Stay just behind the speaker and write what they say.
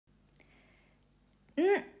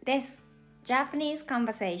desu Japanese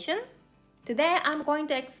conversation. Today I'm going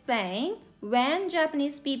to explain when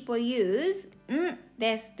Japanese people use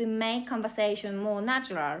desu to make conversation more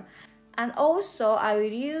natural. And also I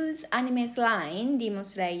will use anime's line Demon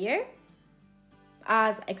Slayer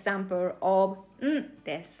as example of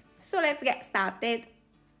desu. So let's get started.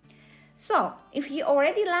 So, if you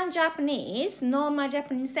already learned Japanese, normal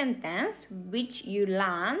Japanese sentence which you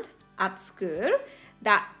learned at school,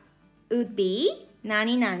 that would be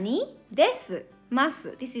nani nani desu,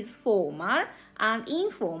 masu. This is formal, and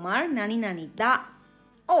informal nani nani da.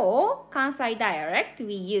 Or Kansai dialect,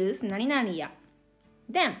 we use nani nani ya.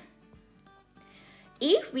 Then,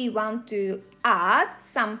 if we want to add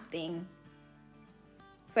something,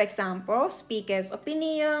 for example, speaker's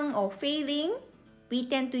opinion or feeling, we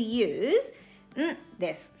tend to use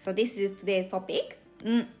desu. So this is today's topic,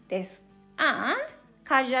 desu. And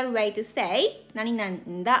casual way to say nani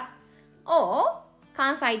nani da. Or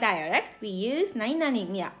Kansai dialect, we use nani nani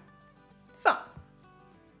ya. So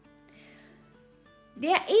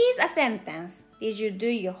there is a sentence. Did you do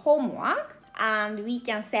your homework? And we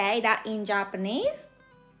can say that in Japanese,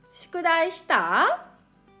 宿題した?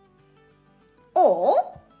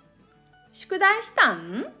 Or 宿題した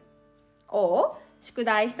ん? Or 宿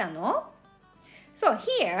題したの? So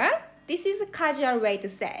here, this is a casual way to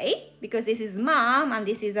say, because this is mom and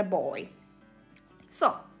this is a boy.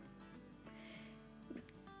 So,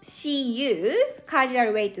 she used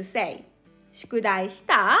casual way to say, 宿題し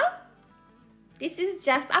た? This is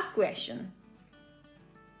just a question.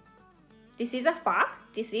 This is a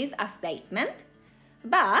fact, this is a statement.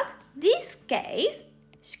 But this case,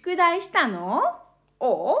 宿題したの?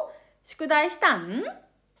 Or 宿題したん?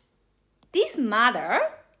 This mother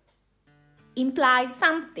implies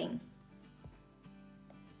something.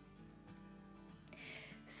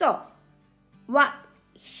 So, what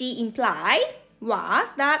she implied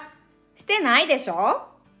was that してないでしょ?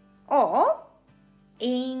 Or,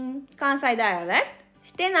 in Kansai dialect,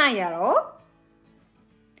 してないやろ?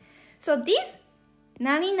 So this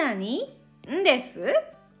何々んです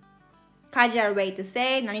casual way to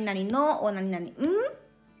say 何々の or 何々ん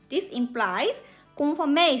this implies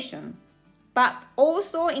confirmation, but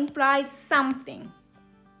also implies something.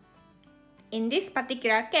 In this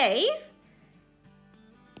particular case,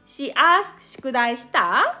 she asked 宿題し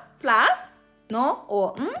た plus no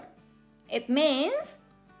or it means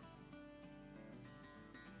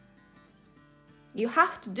you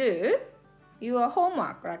have to do your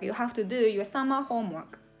homework, like you have to do your summer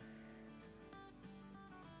homework.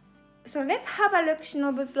 So let's have a look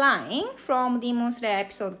Shinobu's line from Demon Slayer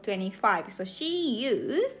episode 25. So she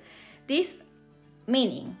used this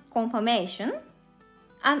meaning, confirmation,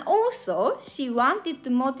 and also she wanted to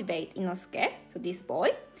motivate Inosuke, so this boy.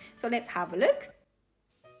 So let's have a look.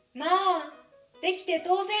 まあ、できて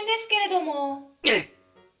当然ですけれども。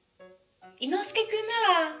伊之助くん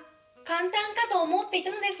なら簡単かと思ってい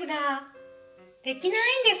たのですが、できない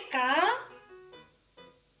んですか？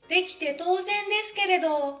できて当然ですけれ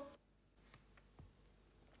ど。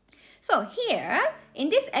So here, in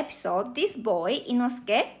this episode, this boy,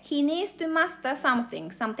 Inosuke, he needs to master something,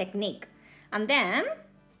 some technique. And then,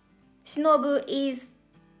 Shinobu is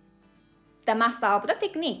the master of the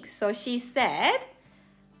technique. So she said,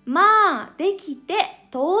 まあ、できて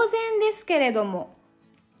当然ですけれども.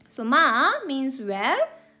 So, まあ means well,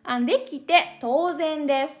 and できて当然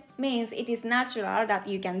です means it is natural that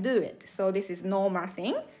you can do it. So this is normal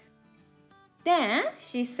thing. Then,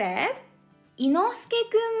 she said, 伊之助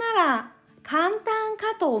くんなら簡単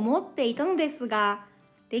かと思っていたのですが、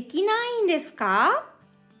できないんですか?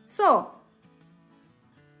 So,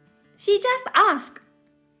 she just asked,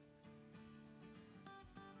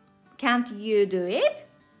 can't you do it?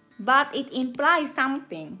 But it implies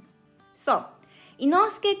something. So, 伊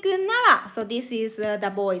之助くんなら, so this is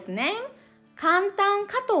the boy's name, 簡単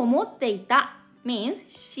かと思っていた means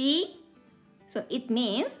she, so it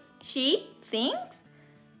means she thinks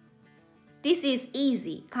this is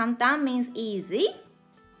easy. 簡単 means easy.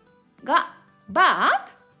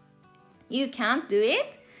 But you can't do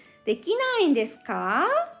it. できないんですか?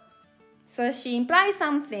 So she implies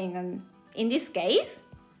something. In this case,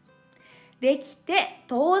 できて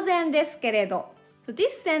当然ですけれど. So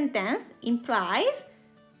this sentence implies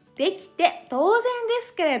できて当然で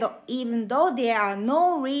すけれど even though there are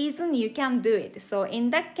no reason you can do it. So in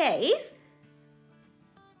that case,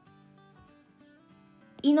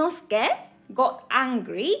 Inosuke got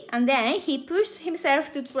angry and then he pushed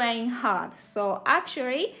himself to train hard. So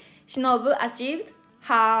actually, Shinobu achieved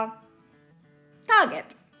her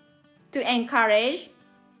target to encourage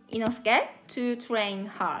Inosuke to train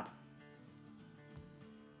hard.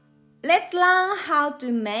 let's learn how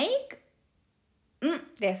to make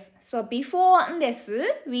です。So before です、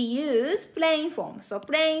we use plain form. So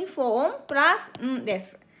plain form plus で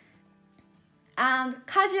す。And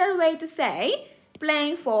casual way to say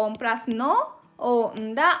plain form plus no or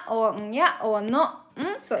だ or や or no.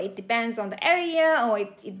 So it depends on the area or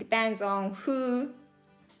it depends on who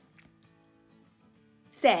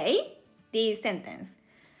say these sentences.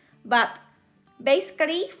 But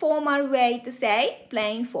basically formal way to say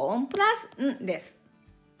plain form plus です。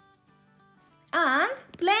And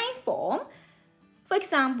plain form, for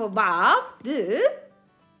example, verb do.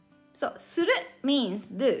 So する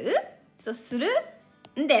means do. So する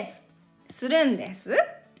んです。するんです。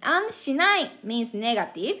And しない means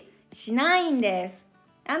negative. しないんです。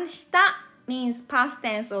And した means past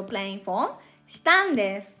tense or plain form. したん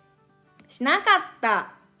です。しなかっ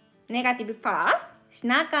た negative past. し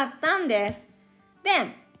なかったんです。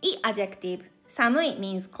Then い adjective. 寒い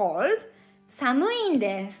means cold. 寒いん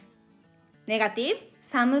です。negative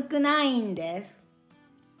寒くないんです。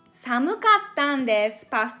寒かったんです。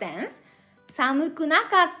past tense. 寒くな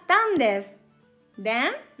かったんです。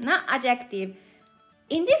Then, not adjective.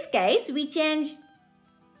 In this case, we change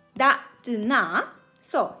that to na.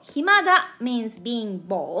 So, 暇だ means being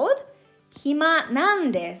bored. 暇な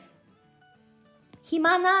んです。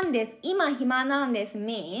暇なんです。今暇なんです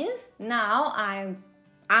means now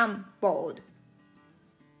I'm bored.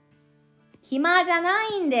 暇じゃな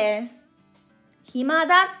いんです。暇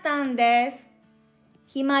だったんです。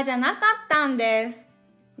暇じゃなかったんです。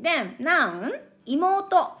Then, noun,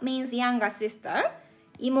 妹 means younger sister.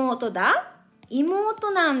 妹だ。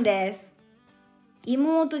妹なんです。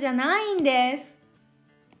妹じゃないんです。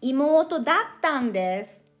妹だったんで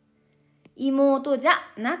す。妹じゃ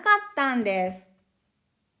なかったんです。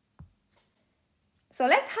So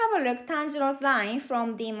let's have a look Tanjiro's line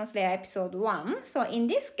from Demon Slayer episode 1. So in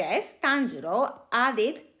this case, Tanjiro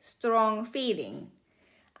added strong feeling.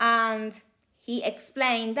 And he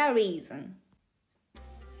explained the reason.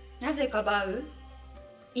 なぜかばう？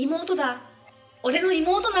妹だ。俺の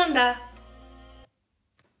妹なんだ。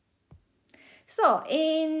So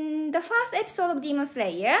in the first episode of Demon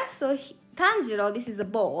Slayer, so Tanjiro, this is a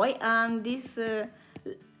boy, and this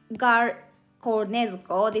girl called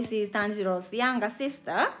Nezuko, this is Tanjiro's younger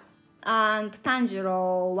sister, and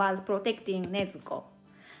Tanjiro was protecting Nezuko.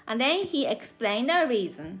 And then he explained the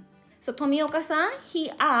reason. So Tomioka-san, he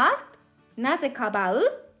asked, なぜかばう?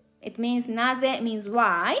 It means なぜ means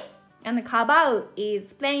why, and かばう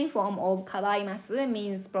is plain form of かばいます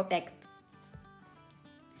means protect.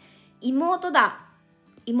 妹だ。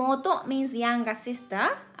妹 means younger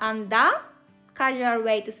sister, and だ casual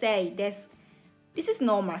way to say this. This is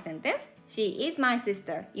normal sentence. She is my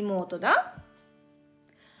sister. 妹だ。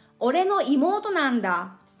俺の妹なん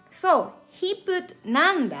だ。So, he put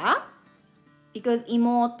なんだ because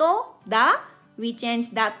妹だ we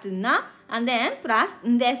change that to な and then plus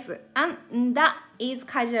んです and だ is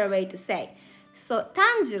casual way to say. So,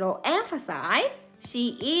 Tanjiro emphasized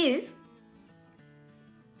she is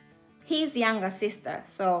his younger sister.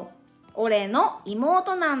 So, 俺の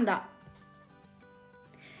妹なんだ。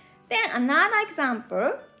Then another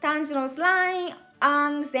example, Tanjiro's line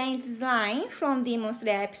and Zenitsu's line from Demon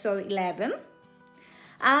Slayer episode 11.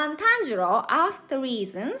 And Tanjiro asked the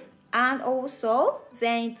reasons and also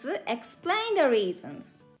Zenitsu explained the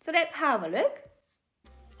reasons. So let's have a look.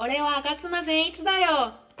 俺は吾妻善逸だ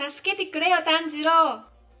よ。助けてくれよ、炭治郎。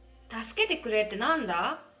助けてくれってなん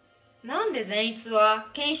だ？なんで善逸は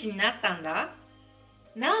剣士になったんだ？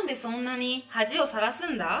なんでそんなに恥をさらす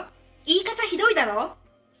んだ？言い方ひどいだろ？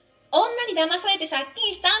女に騙されて借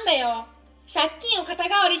金したんだよ。借金を肩代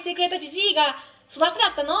わりしてくれたじじいが育てだ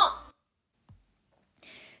ったの。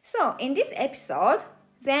So in this episode,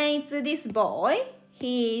 Zenitsu, this boy,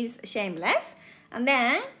 he's shameless, and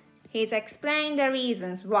then he's explained the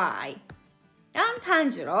reasons why. And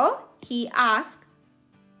Tanjiro, he asked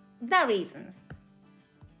the reasons.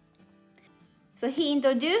 So he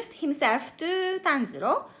introduced himself to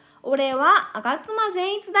Tanjiro. 俺は吾妻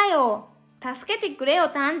善逸だよ。助けてくれよ、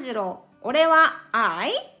炭治郎。俺は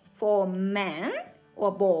I for men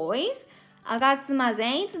or boys. 吾妻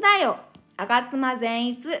善逸だよ。吾妻善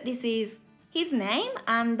逸 this is his name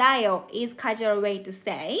and だよ is casual way to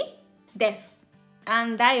say です。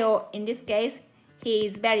And だよ in this case he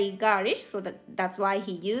is very girlish so that's why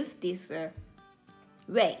he used this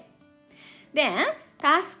way. Then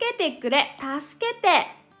助けてくれ、助けて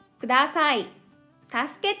ください。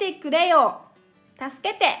助けてくれよ。助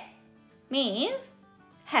けて means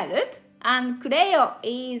help and くれよ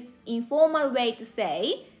is informal way to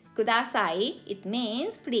say ください it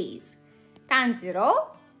means please.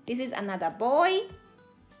 Tanjiro, this is another boy.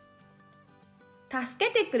 助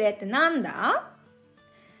けてくれってなんだ？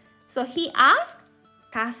 So he asked,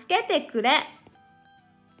 助けてくれっ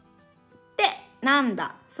てなん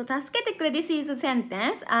だ？ So 助けてくれ this is a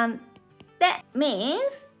sentence and that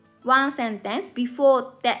means one sentence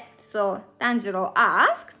before that. So Tanjiro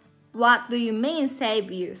asked, what do you mean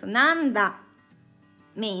save you? So なんだ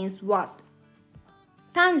means what?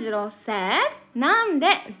 Tanjiro said, なんで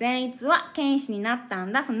善逸は剣士になった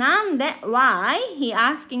んだ？ So なんで why? He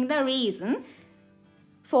asking the reason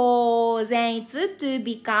for 善逸 to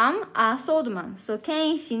become a swordman. So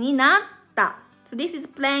剣士になった。So this is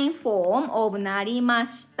plain form of なりま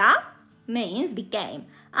した means became.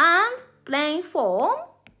 And plain form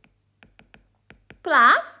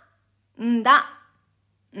plus んだ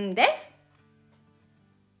んです。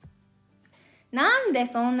なんで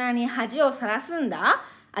そんなに恥をさらすんだ？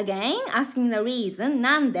 Again, asking the reason.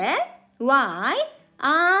 なんで why?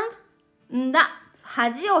 And んだ。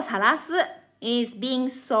恥をさらす is being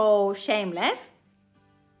so shameless.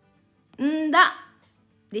 んだ。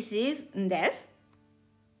This is んです。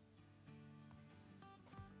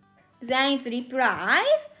善逸 replies,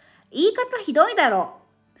 言い方ひどいだろ。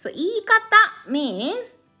So 言い方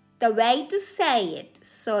means the way to say it.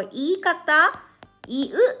 So 言い方、言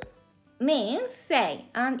う means say.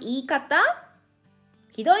 And 言い方、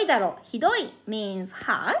ひどいだろ。ひどい means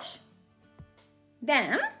harsh.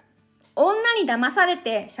 Then 女に騙され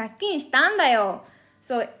て借金したんだよ。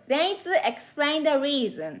So 善逸 explain the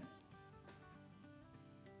reason.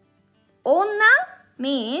 女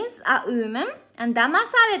means a woman and 騙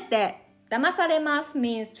されて、騙されます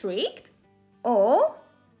means tricked or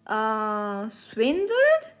swindled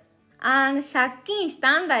and 借金し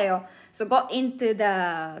たんだよ。So go into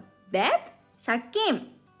the debt. 借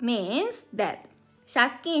金 means debt.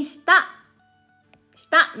 借金した。し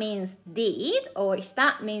た means did or し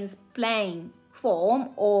た means plain form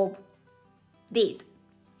of did.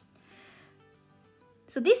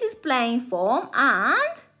 So this is plain form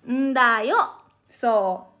and んだよ。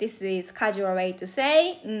So this is casual way to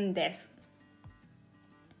say んです。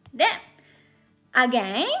で、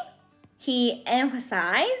again, he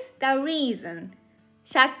emphasized the reason.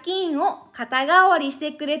 借金を肩代わりし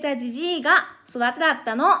てくれたじじいが育てだっ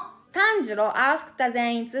たの。Tanjiro asked the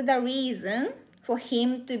Zenitsu the reason for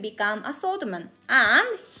him to become a swordman.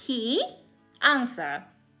 And he answered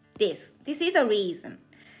this. This is the reason.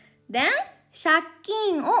 Then, 借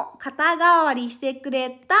金を肩代わりしてくれ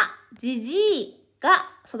たじじいが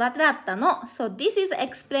育てだったの。So this is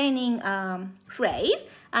explaining phrase.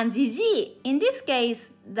 And じじい in this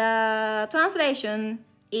case, the translation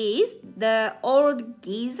is the old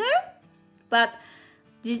geezer. But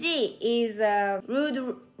じじい is a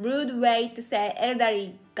rude way to say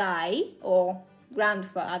elderly guy or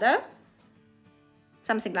grandfather.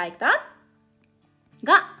 Something like that.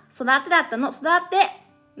 が育てだったの。育て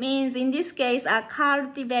means in this case a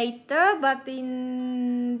cultivator, but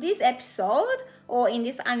in this episode or in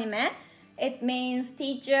this anime, it means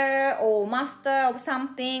teacher or master of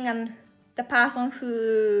something and the person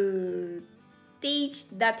who teach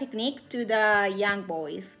the technique to the young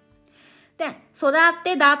boys. Then 育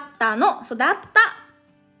てだったの。育った。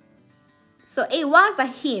So it was a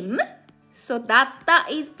him. So だった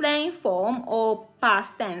is plain form or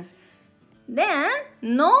past tense. Then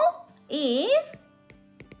の is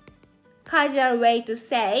casual way to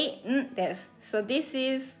say んです。So this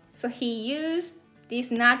is, so he used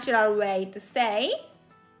this natural way to say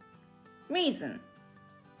reason.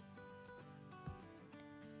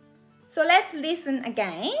 So let's listen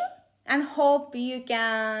again and hope you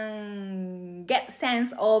can get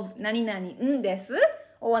sense of 何々んです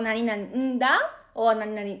or 何々んだ or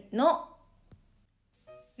何々の。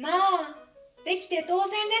まあ、できて当然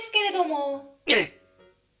ですけれども。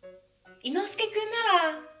伊之助くん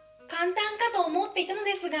なら簡単かと思っていたの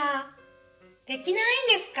ですが、できない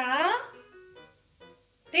んですか？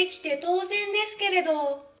できて当然ですけれ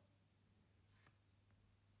ど。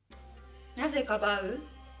なぜかばう？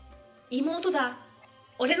妹だ。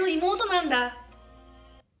俺の妹なんだ。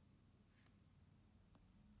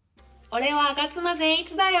俺は吾妻善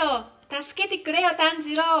逸だよ。助けてくれよ、炭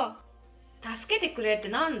治郎。助けてくれって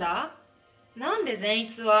なんだ？なんで善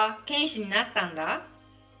逸は剣士になったんだ？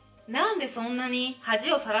なんでそんなに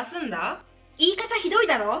恥をさらすんだ？言い方ひどい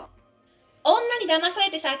だろ？女に騙され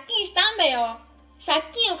て借金したんだよ。借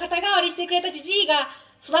金を肩代わりしてくれたじじいが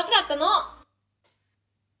育てだったの。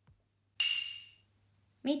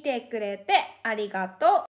見てくれてありが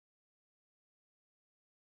とう。